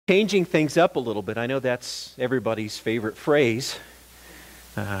changing things up a little bit. I know that's everybody's favorite phrase.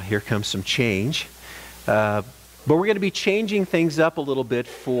 Here comes some change. But we're going to be changing things up a little bit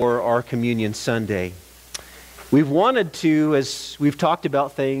for our Communion Sunday. We've wanted to, as we've talked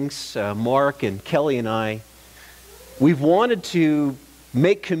about things, Mark and Kelly and I, we've wanted to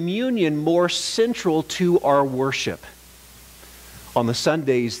make communion more central to our worship on the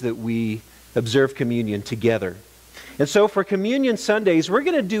Sundays that we observe communion together. And so for Communion Sundays, we're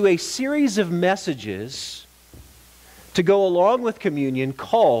going to do a series of messages to go along with communion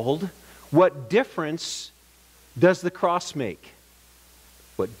called What Difference Does the Cross Make?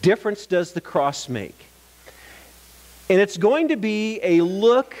 What difference does the cross make? And it's going to be a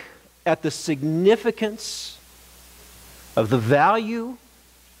look at the significance of the value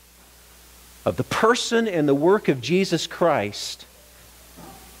of the person and the work of Jesus Christ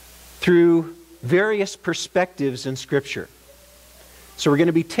through various perspectives in Scripture. So we're going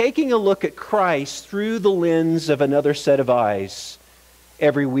to be taking a look at Christ through the lens of another set of eyes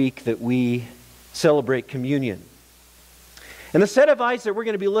every week that we celebrate communion. And the set of eyes that we're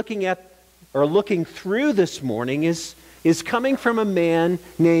going to be looking at or looking through this morning is coming from a man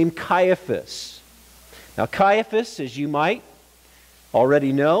named Caiaphas. Now Caiaphas, as you might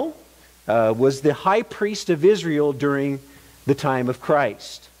already know, was the high priest of Israel during the time of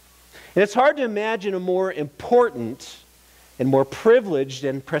Christ. And it's hard to imagine a more important and more privileged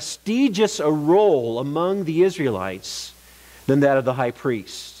and prestigious a role among the Israelites than that of the high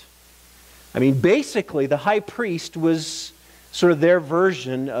priest. I mean, basically, the high priest was sort of their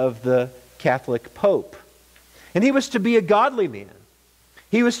version of the Catholic Pope. And he was to be a godly man.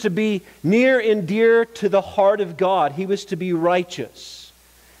 He was to be near and dear to the heart of God. He was to be righteous.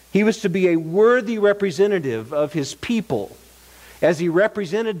 He was to be a worthy representative of his people as he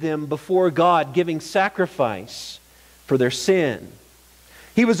represented them before God, giving sacrifice for their sin.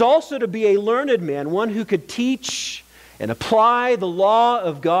 He was also to be a learned man, one who could teach and apply the law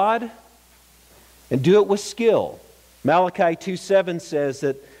of God and do it with skill. Malachi 2:7 says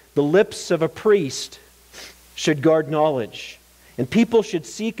that the lips of a priest should guard knowledge, and people should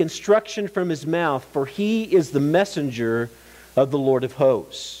seek instruction from his mouth, for he is the messenger of the Lord of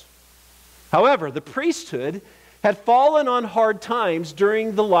hosts. However, the priesthood had fallen on hard times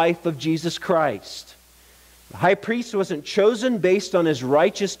during the life of Jesus Christ. The high priest wasn't chosen based on his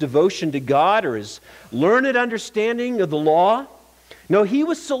righteous devotion to God or his learned understanding of the law. No, he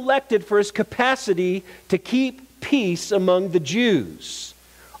was selected for his capacity to keep peace among the Jews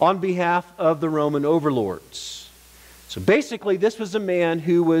on behalf of the Roman overlords. So basically, this was a man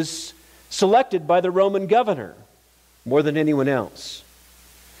who was selected by the Roman governor more than anyone else.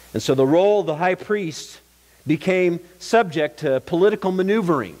 And so the role of the high priest became subject to political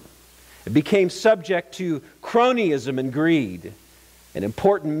maneuvering. It became subject to cronyism and greed. And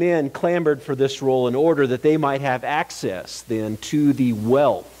important men clamored for this role in order that they might have access then to the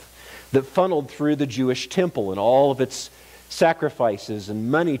wealth that funneled through the Jewish temple and all of its sacrifices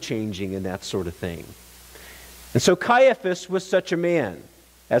and money changing and that sort of thing. And so Caiaphas was such a man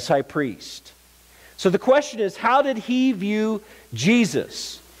as high priest. So the question is, how did he view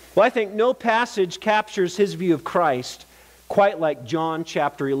Jesus? Well, I think no passage captures his view of Christ quite like John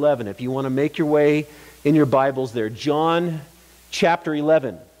chapter 11. If you want to make your way in your Bibles there, John chapter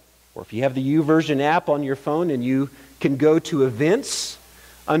 11. Or if you have the YouVersion app on your phone and you can go to events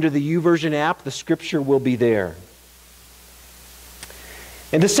under the YouVersion app, the scripture will be there.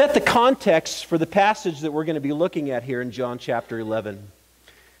 And to set the context for the passage that we're going to be looking at here in John chapter 11,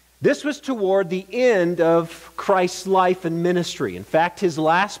 this was toward the end of Christ's life and ministry. In fact, his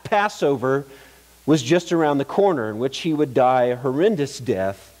last Passover was just around the corner, in which he would die a horrendous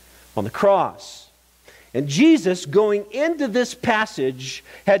death on the cross. And Jesus, going into this passage,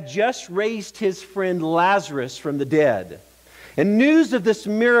 had just raised his friend Lazarus from the dead. And news of this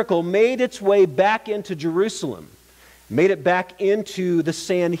miracle made its way back into Jerusalem, made it back into the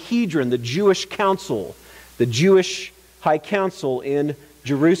Sanhedrin, the Jewish council, the Jewish high council in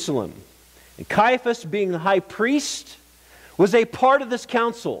Jerusalem. And Caiaphas, being the high priest, was a part of this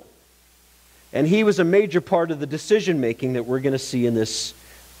council. And he was a major part of the decision-making that we're going to see in this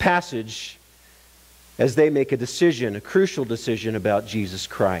passage as they make a decision, a crucial decision about Jesus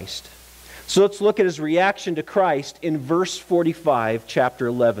Christ. So let's look at his reaction to Christ in verse 45, chapter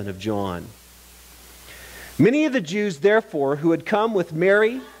 11 of John. Many of the Jews, therefore, who had come with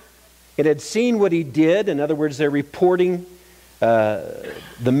Mary and had seen what he did, in other words, they're reporting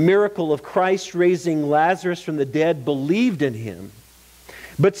the miracle of Christ raising Lazarus from the dead, believed in him.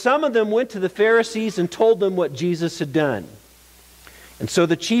 But some of them went to the Pharisees and told them what Jesus had done. And so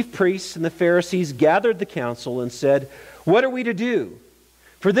the chief priests and the Pharisees gathered the council and said, "What are we to do?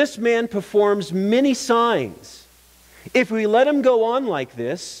 For this man performs many signs. If we let him go on like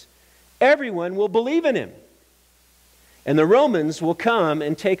this, everyone will believe in him. And the Romans will come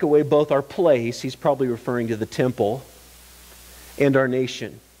and take away both our place," he's probably referring to the temple, "and our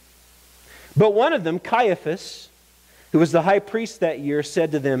nation." But one of them, Caiaphas, who was the high priest that year,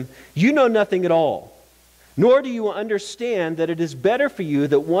 said to them, "You know nothing at all, nor do you understand that it is better for you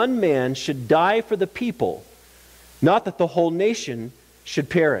that one man should die for the people, not that the whole nation should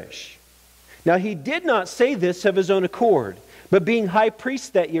perish." Now he did not say this of his own accord, but being high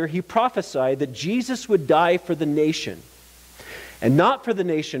priest that year, he prophesied that Jesus would die for the nation. And not for the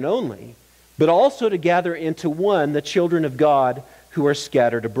nation only, but also to gather into one the children of God who are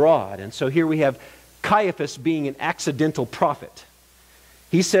scattered abroad. And so here we have Caiaphas being an accidental prophet.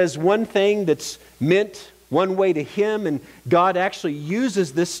 He says one thing that's meant one way to him, and God actually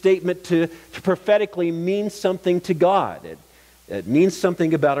uses this statement to prophetically mean something to God. It means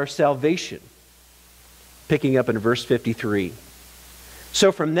something about our salvation. Picking up in verse 53.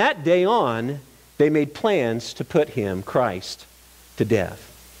 So from that day on, they made plans to put him, Christ, to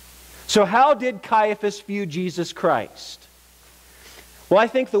death. So how did Caiaphas view Jesus Christ? Well, I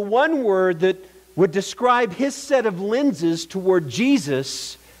think the one word that would describe his set of lenses toward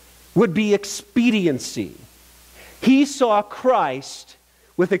Jesus would be expediency. He saw Christ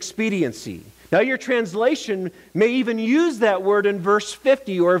with expediency. Now your translation may even use that word in verse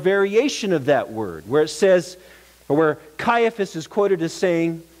 50 or a variation of that word, where it says, or where Caiaphas is quoted as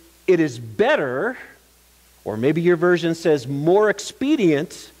saying, "It is better," or maybe your version says, "more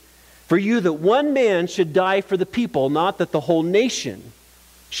expedient for you that one man should die for the people, not that the whole nation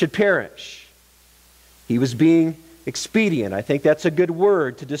should perish." He was being expedient. I think that's a good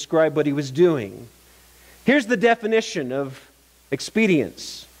word to describe what he was doing. Here's the definition of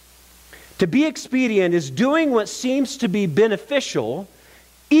expedience. To be expedient is doing what seems to be beneficial,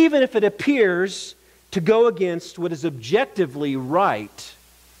 even if it appears to go against what is objectively right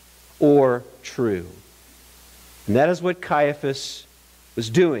or true. And that is what Caiaphas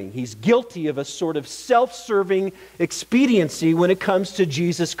was doing. He's guilty of a sort of self-serving expediency when it comes to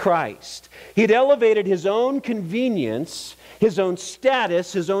Jesus Christ. He'd elevated his own convenience, his own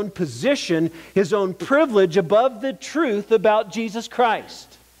status, his own position, his own privilege above the truth about Jesus Christ.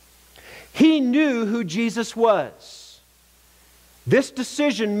 He knew who Jesus was. This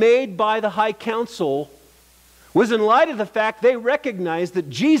decision made by the high council was in light of the fact they recognized that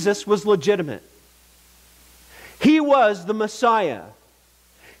Jesus was legitimate. He was the Messiah.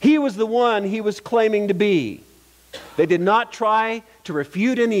 He was the one he was claiming to be. They did not try to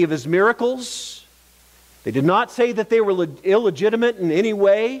refute any of his miracles. They did not say that they were illegitimate in any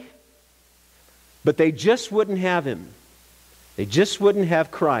way. But they just wouldn't have him. They just wouldn't have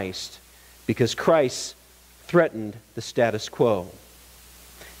Christ because Christ threatened the status quo.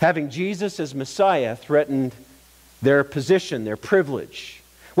 Having Jesus as Messiah threatened their position, their privilege.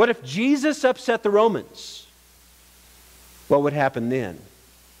 What if Jesus upset the Romans? What would happen then?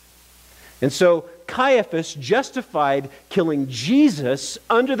 And so Caiaphas justified killing Jesus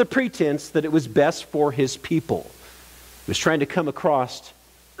under the pretense that it was best for his people. He was trying to come across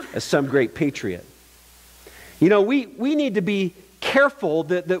as some great patriot. You know, we need to be careful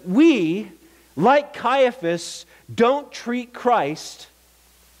that we, like Caiaphas, don't treat Christ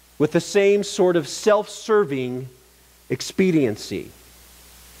with the same sort of self-serving expediency.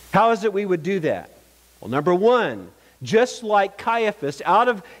 How is it we would do that? Well, number one, just like Caiaphas, out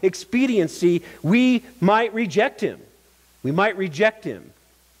of expediency, we might reject him. We might reject him.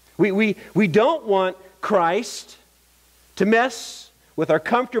 We don't want Christ to mess with our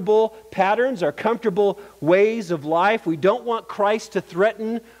comfortable patterns, our comfortable ways of life. We don't want Christ to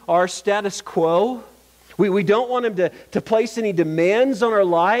threaten our status quo. We don't want him to place any demands on our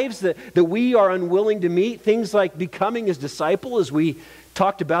lives that we are unwilling to meet. Things like becoming his disciple, as we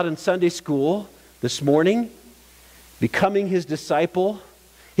talked about in Sunday school this morning. Becoming his disciple.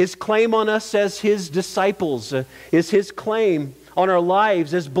 His claim on us as his disciples is his claim on our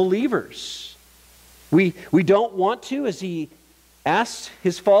lives as believers. We don't want to, as he asked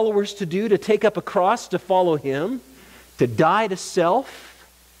his followers to do, to take up a cross to follow him, to die to self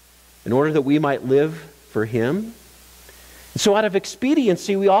in order that we might live for him. And so out of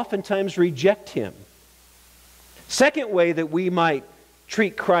expediency, we oftentimes reject him. Second way that we might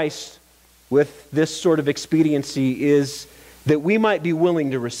treat Christ with this sort of expediency is that we might be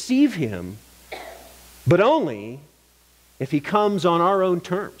willing to receive him, but only if he comes on our own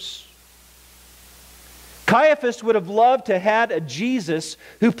terms. Caiaphas would have loved to have had a Jesus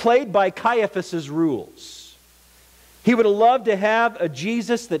who played by Caiaphas's rules. He would have loved to have a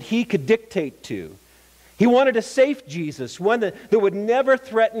Jesus that he could dictate to. He wanted a safe Jesus, one that would never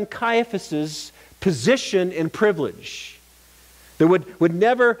threaten Caiaphas's position and privilege, that would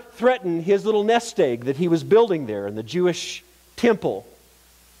never threaten his little nest egg that he was building there in the Jewish temple.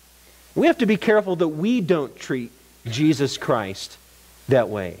 We have to be careful that we don't treat Jesus Christ that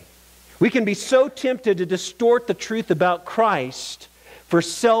way. We can be so tempted to distort the truth about Christ for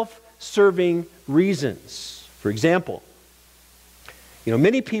self-serving reasons. For example,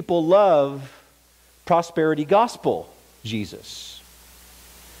 many people love prosperity gospel Jesus.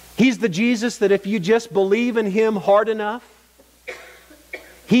 He's the Jesus that if you just believe in Him hard enough,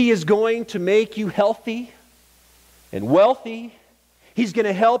 He is going to make you healthy and wealthy. He's going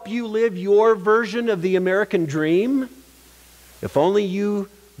to help you live your version of the American dream. If only you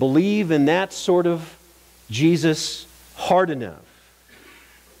believe in that sort of Jesus hard enough.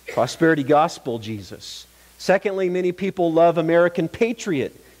 Prosperity gospel Jesus. Secondly, many people love American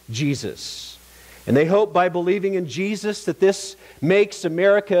patriot Jesus. And they hope by believing in Jesus that this makes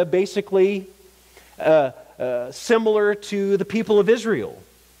America basically similar to the people of Israel.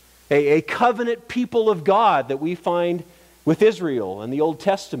 A covenant people of God that we find with Israel in the Old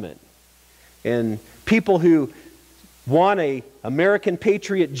Testament. And people who want an American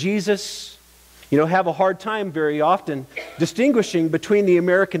patriot Jesus, have a hard time very often distinguishing between the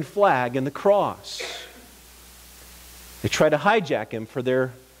American flag and the cross. They try to hijack him for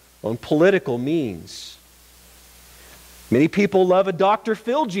their own political means. Many people love a Dr.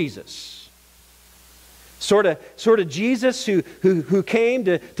 Phil Jesus. Sort of Jesus who came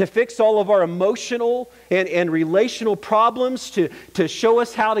to fix all of our emotional and relational problems, to show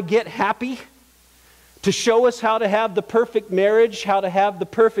us how to get happy, to show us how to have the perfect marriage, how to have the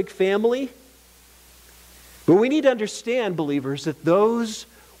perfect family. But we need to understand, believers, that those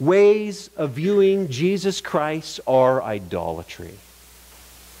ways of viewing Jesus Christ are idolatry.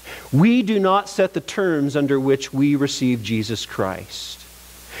 We do not set the terms under which we receive Jesus Christ.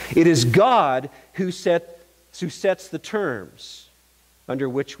 It is God who sets the terms under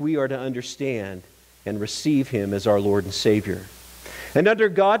which we are to understand and receive Him as our Lord and Savior. And under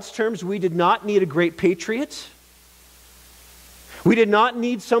God's terms, we did not need a great patriot. We did not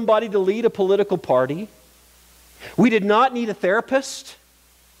need somebody to lead a political party. We did not need a therapist.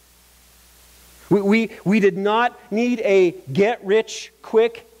 We did not need a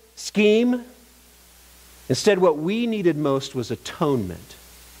get-rich-quick scheme. Instead, what we needed most was atonement.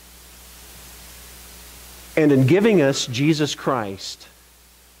 And in giving us Jesus Christ,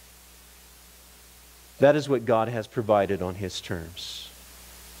 that is what God has provided on His terms.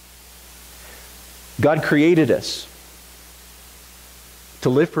 God created us to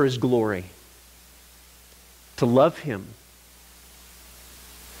live for His glory, to love Him,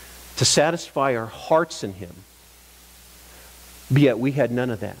 to satisfy our hearts in Him. But yet we had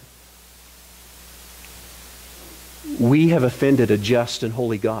none of that. We have offended a just and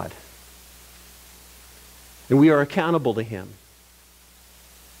holy God. And we are accountable to Him.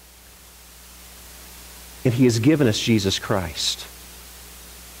 And He has given us Jesus Christ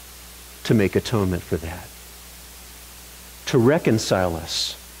to make atonement for that, to reconcile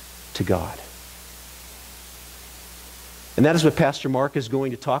us to God. And that is what Pastor Mark is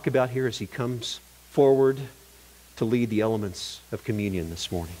going to talk about here as he comes forward to lead the elements of communion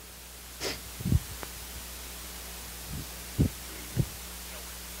this morning.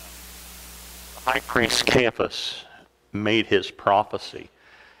 High priest Caiaphas made his prophecy.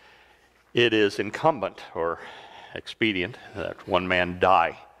 It is incumbent or expedient that one man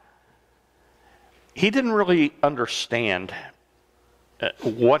die. He didn't really understand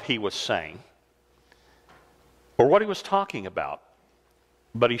what he was saying or what he was talking about,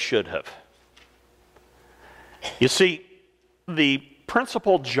 but he should have. You see, the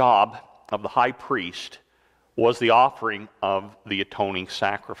principal job of the high priest was the offering of the atoning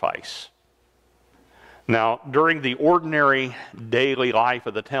sacrifice. Now, during the ordinary daily life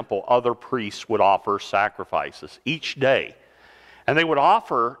of the temple, other priests would offer sacrifices each day. And they would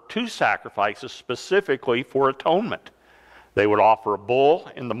offer two sacrifices specifically for atonement. They would offer a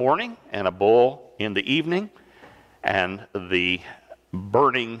bull in the morning and a bull in the evening. And the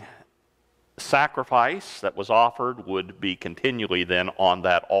burning sacrifice that was offered would be continually then on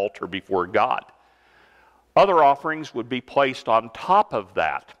that altar before God. Other offerings would be placed on top of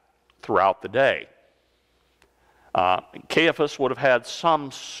that throughout the day. Caiaphas would have had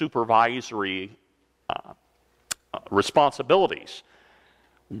some supervisory responsibilities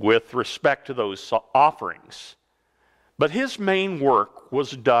with respect to those offerings. But his main work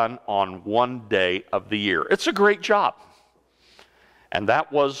was done on one day of the year. It's a great job. And that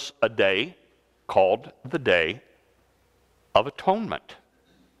was a day called the Day of Atonement,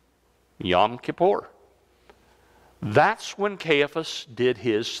 Yom Kippur. That's when Caiaphas did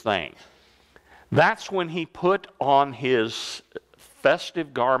his thing. That's when he put on his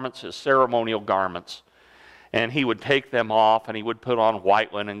festive garments, his ceremonial garments, and he would take them off and he would put on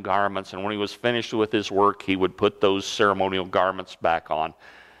white linen garments, and when he was finished with his work, he would put those ceremonial garments back on.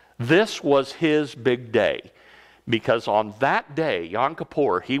 This was his big day, because on that day, Yom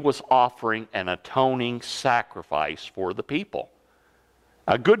Kippur, he was offering an atoning sacrifice for the people.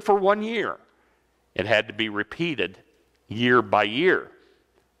 Good for 1 year. It had to be repeated year by year.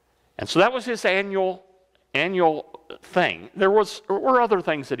 And so that was his annual thing. There were other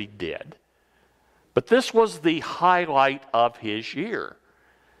things that he did, but this was the highlight of his year.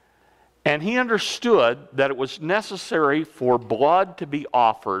 And he understood that it was necessary for blood to be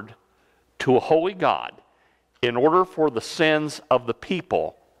offered to a holy God in order for the sins of the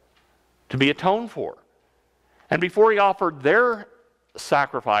people to be atoned for. And before he offered their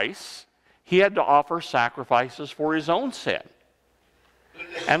sacrifice, he had to offer sacrifices for his own sin.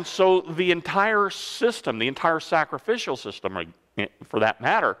 And so the entire system, the entire sacrificial system, for that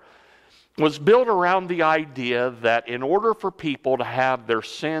matter, was built around the idea that in order for people to have their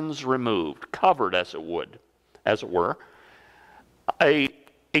sins removed, covered as it were, a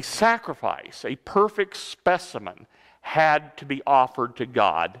sacrifice, a perfect specimen, had to be offered to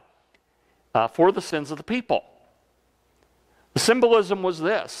God for the sins of the people. The symbolism was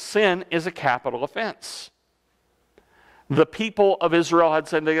this: sin is a capital offense. The people of Israel had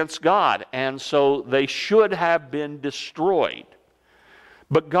sinned against God, and so they should have been destroyed.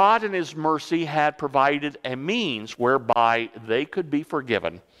 But God in His mercy had provided a means whereby they could be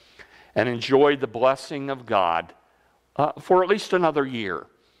forgiven and enjoy the blessing of God for at least another year.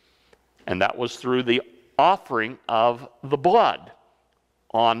 And that was through the offering of the blood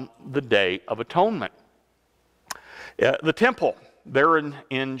on the Day of Atonement. The temple there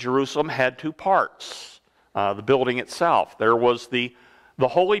in Jerusalem had two parts. The building itself. There was the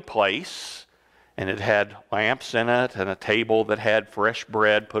holy place, and it had lamps in it and a table that had fresh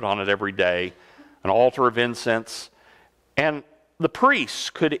bread put on it every day, an altar of incense. And the priests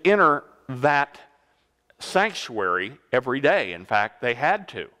could enter that sanctuary every day. In fact, they had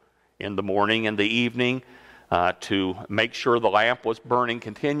to, in the morning and the evening, to make sure the lamp was burning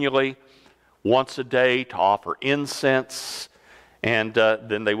continually, once a day to offer incense. And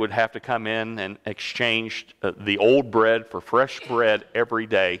then they would have to come in and exchange the old bread for fresh bread every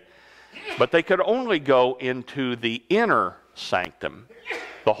day. But they could only go into the inner sanctum,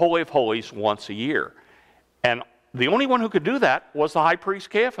 the Holy of Holies, once a year. And the only one who could do that was the high priest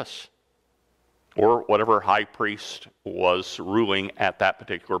Caiaphas, or whatever high priest was ruling at that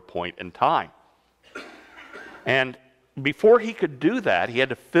particular point in time. And before he could do that, he had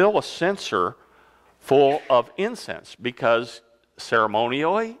to fill a censer full of incense, because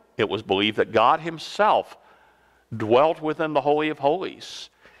ceremonially, it was believed that God Himself dwelt within the Holy of Holies.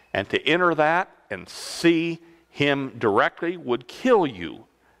 And to enter that and see Him directly would kill you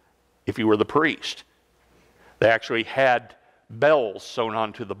if you were the priest. They actually had bells sewn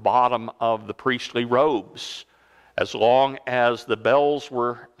onto the bottom of the priestly robes. As long as the bells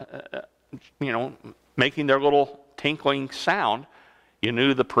were, making their little tinkling sound, you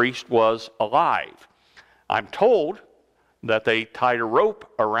knew the priest was alive. I'm told that they tied a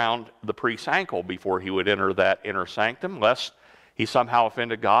rope around the priest's ankle before he would enter that inner sanctum, lest he somehow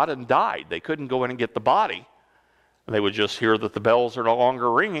offended God and died. They couldn't go in and get the body. They would just hear that the bells are no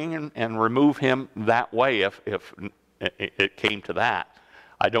longer ringing and remove him that way if it came to that.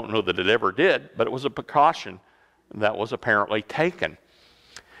 I don't know that it ever did, but it was a precaution that was apparently taken.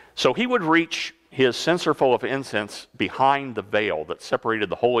 So he would reach his censer full of incense behind the veil that separated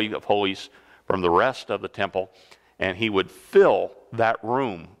the Holy of Holies from the rest of the temple, and he would fill that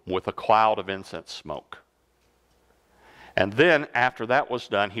room with a cloud of incense smoke. And then, after that was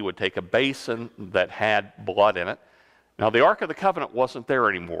done, he would take a basin that had blood in it. Now, the Ark of the Covenant wasn't there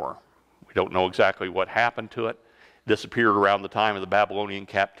anymore. We don't know exactly what happened to it. It disappeared around the time of the Babylonian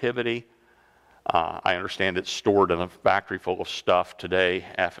captivity. I understand it's stored in a factory full of stuff today.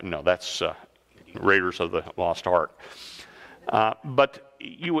 That's Raiders of the Lost Ark. But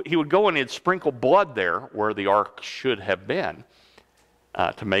he would go and he'd sprinkle blood there where the ark should have been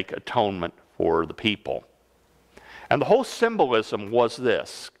to make atonement for the people. And the whole symbolism was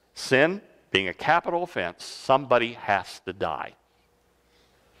this: sin being a capital offense, somebody has to die.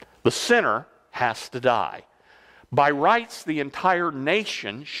 The sinner has to die. By rights, the entire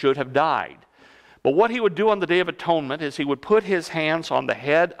nation should have died. But what he would do on the Day of Atonement is he would put his hands on the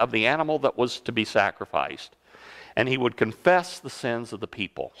head of the animal that was to be sacrificed, and he would confess the sins of the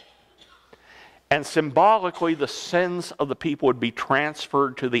people. And symbolically, the sins of the people would be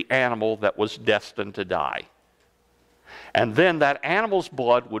transferred to the animal that was destined to die. And then that animal's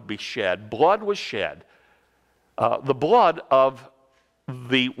blood would be shed. Blood was shed. The blood of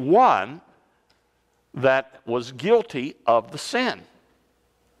the one that was guilty of the sin.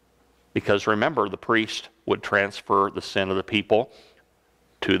 Because remember, the priest would transfer the sin of the people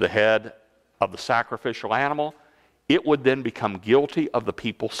to the head of the sacrificial animal. It would then become guilty of the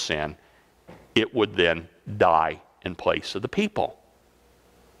people's sin. It would then die in place of the people.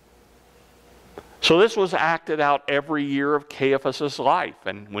 So this was acted out every year of Caiaphas' life.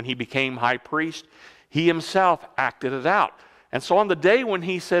 And when he became high priest, he himself acted it out. And so on the day when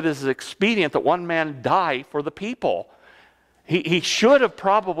he said it is expedient that one man die for the people, he should have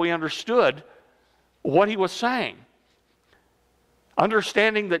probably understood what he was saying.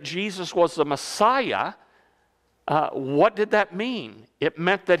 Understanding that Jesus was the Messiah, what did that mean? It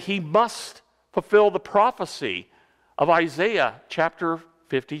meant that he must fulfill the prophecy of Isaiah chapter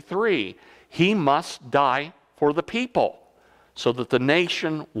 53. He must die for the people so that the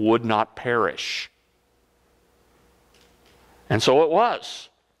nation would not perish. And so it was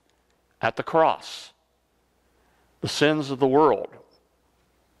at the cross. The sins of the world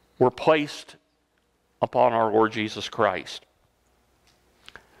were placed upon our Lord Jesus Christ.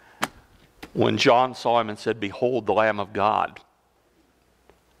 When John saw him and said, "Behold the Lamb of God,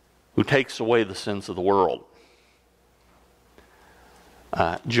 who takes away the sins of the world,"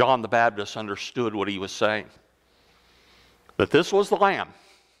 John the Baptist understood what he was saying. That this was the Lamb,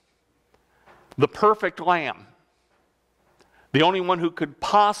 the perfect Lamb, the only one who could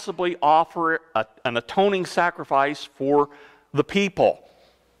possibly offer an atoning sacrifice for the people.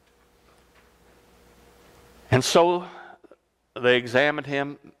 And so they examined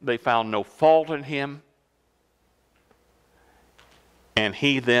him. They found no fault in him. And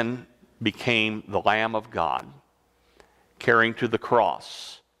he then became the Lamb of God, carrying to the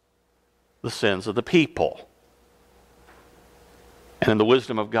cross the sins of the people. And in the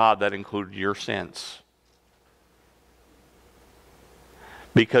wisdom of God, that included your sins.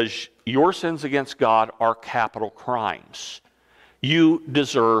 Because your sins against God are capital crimes. You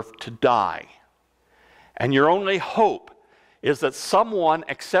deserve to die. And your only hope is that someone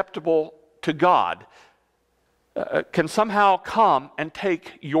acceptable to God can somehow come and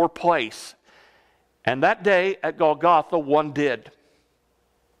take your place. And that day at Golgotha, one did.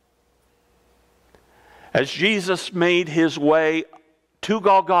 As Jesus made his way to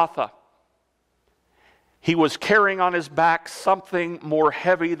Golgotha, he was carrying on his back something more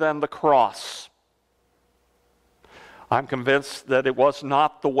heavy than the cross. I'm convinced that it was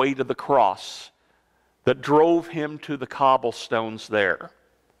not the weight of the cross that drove him to the cobblestones there.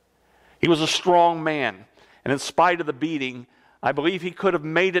 He was a strong man, and in spite of the beating, I believe he could have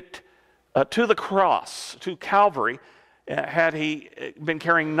made it to the cross, to Calvary, had he been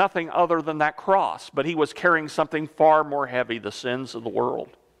carrying nothing other than that cross. But he was carrying something far more heavy, the sins of the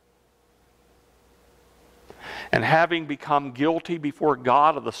world. And having become guilty before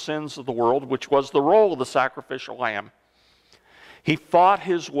God of the sins of the world, which was the role of the sacrificial lamb, he fought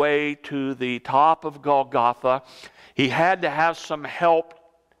his way to the top of Golgotha. He had to have some help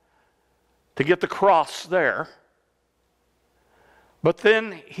to get the cross there. But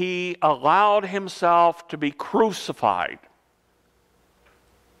then he allowed himself to be crucified.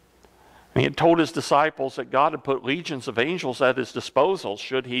 And he had told his disciples that God had put legions of angels at his disposal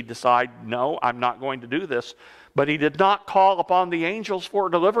should he decide, no, I'm not going to do this. But he did not call upon the angels for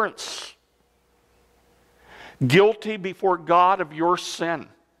deliverance. Guilty before God of your sin,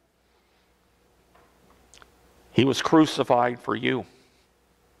 he was crucified for you.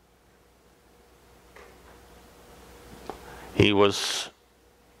 He was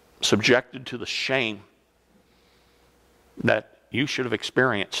subjected to the shame that you should have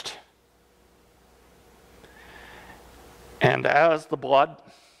experienced. And as the blood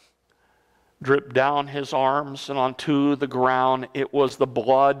dripped down his arms and onto the ground, it was the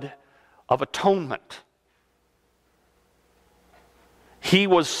blood of atonement. He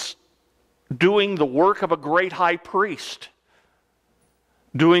was doing the work of a great high priest,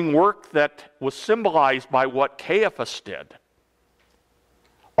 doing work that was symbolized by what Caiaphas did.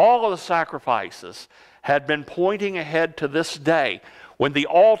 All of the sacrifices had been pointing ahead to this day when the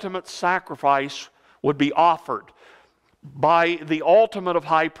ultimate sacrifice would be offered by the ultimate of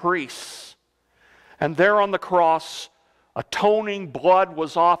high priests. And there on the cross, atoning blood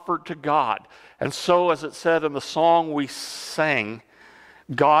was offered to God. And so, as it said in the song we sang,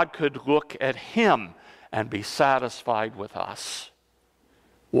 God could look at him and be satisfied with us.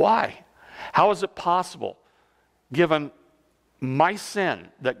 Why? How is it possible, given my sin,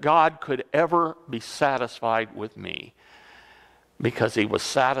 that God could ever be satisfied with me? because he was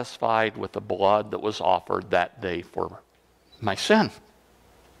satisfied with the blood that was offered that day for my sin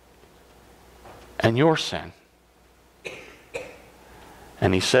and your sin.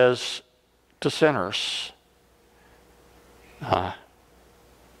 And he says to sinners,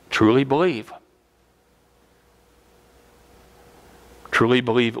 truly believe. Truly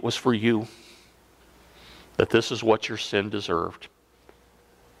believe it was for you, that this is what your sin deserved.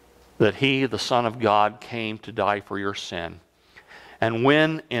 That he, the Son of God, came to die for your sin. And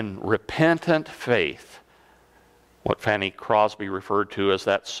when in repentant faith, what Fanny Crosby referred to as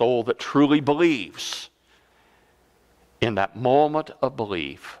that soul that truly believes, in that moment of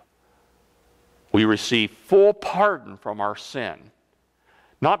belief, we receive full pardon from our sin.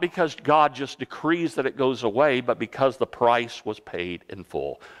 Not because God just decrees that it goes away, but because the price was paid in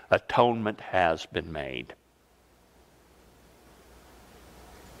full. Atonement has been made.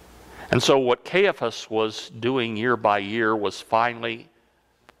 And so what Caiaphas was doing year by year was finally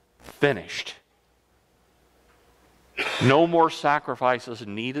finished. No more sacrifices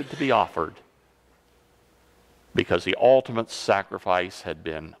needed to be offered, because the ultimate sacrifice had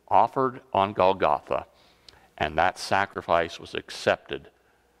been offered on Golgotha, and that sacrifice was accepted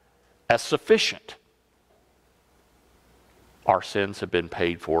as sufficient. Our sins have been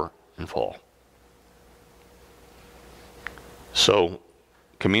paid for in full. So,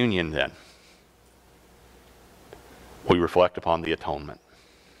 communion then. We reflect upon the atonement.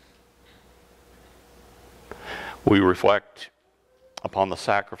 We reflect upon the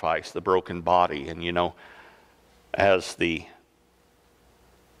sacrifice, the broken body. And you know, as the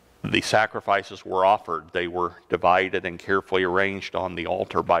sacrifices were offered, they were divided and carefully arranged on the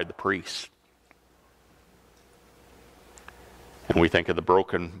altar by the priest. And we think of the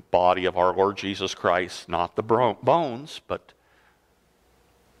broken body of our Lord Jesus Christ, not the bones, but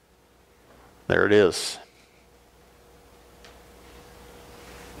there it is.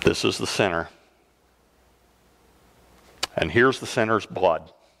 This is the sinner. And here's the sinner's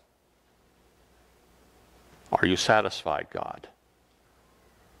blood. Are you satisfied, God?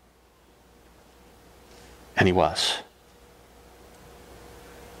 And he was.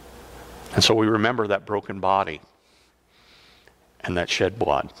 And so we remember that broken body and that shed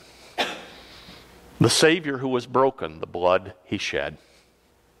blood. The Savior who was broken, the blood he shed.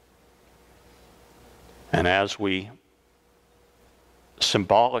 And as we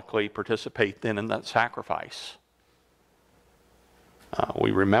symbolically participate then in that sacrifice,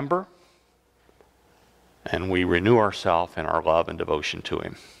 we remember and we renew ourselves in our love and devotion to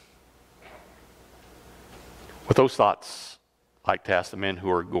him. With those thoughts, I'd like to ask the men who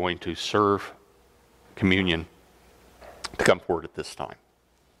are going to serve communion to come forward at this time.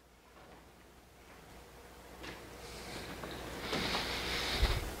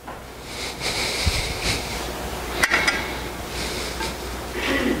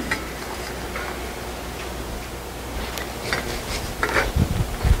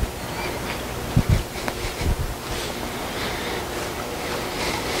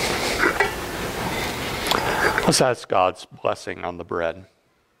 Let's ask God's blessing on the bread.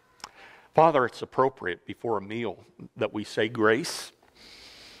 Father, it's appropriate before a meal that we say grace,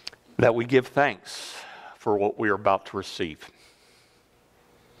 that we give thanks for what we are about to receive.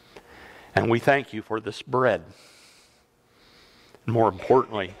 And we thank you for this bread, and more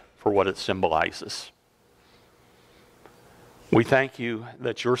importantly, for what it symbolizes. We thank you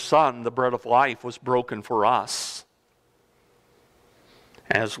that your Son, the bread of life, was broken for us.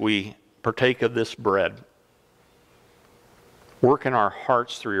 As we partake of this bread, work in our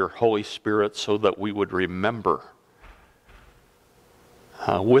hearts through your Holy Spirit so that we would remember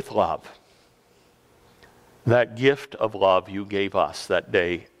with love that gift of love you gave us that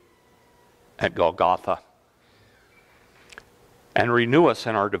day at Golgotha. And renew us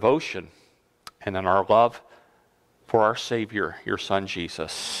in our devotion and in our love for our Savior, your Son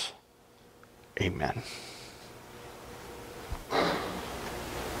Jesus. Amen.